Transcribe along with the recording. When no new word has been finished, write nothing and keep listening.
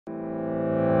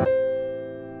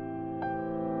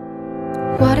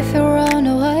What if you run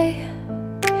away?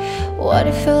 What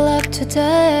if you left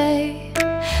today?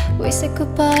 We say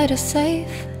goodbye to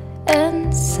safe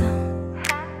and sound.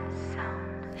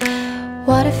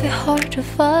 What if you're hard to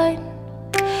find?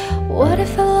 What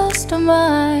if I lost our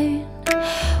mind?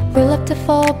 We left it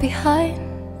all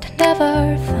behind,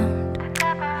 never found.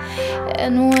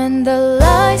 And when the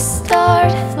lights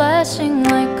start flashing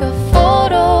like a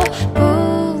photo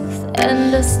booth,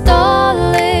 and the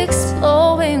starlight's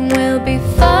glowing, we'll be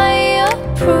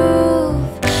fireproof.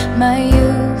 My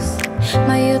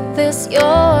youth is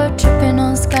your tripping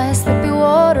on skies, sleepy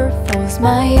waterfalls.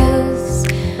 My youth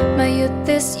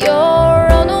is your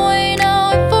runaway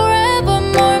now and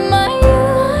forevermore. My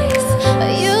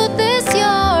youth is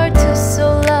your too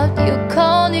so loud you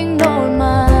can't ignore.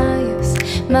 My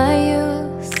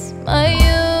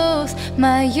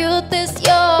youth is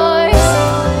yours.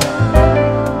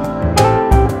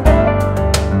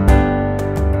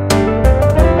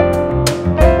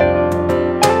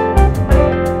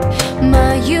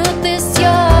 My youth is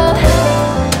yours.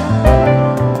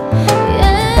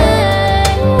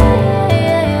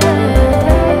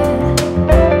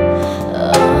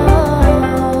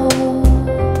 Oh.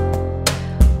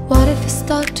 What if you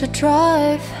start to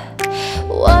drive?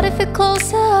 What if you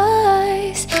close your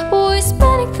eyes? We're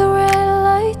spinning the red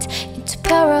light into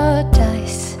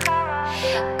paradise.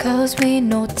 Cause we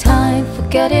know time for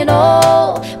getting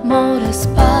old.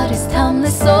 Motorsport is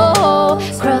timeless, so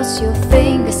cross your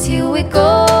fingers, here we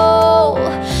go. Oh,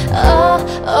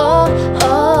 oh,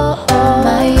 oh, oh.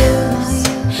 My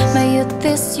youth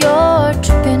is your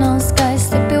tripping on skies,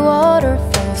 sleepy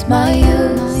waterfalls. My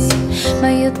youth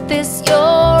is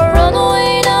your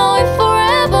runaway now and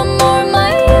forevermore.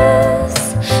 My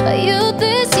youth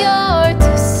is your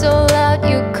too so loud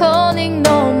you can't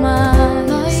ignore.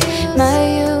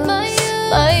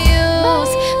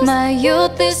 My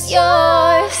youth is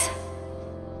yours.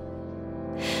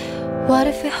 What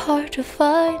if you're hard to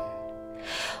find?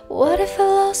 What if I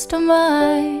lost our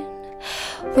mind?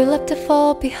 We left it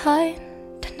all behind,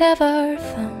 never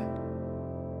found.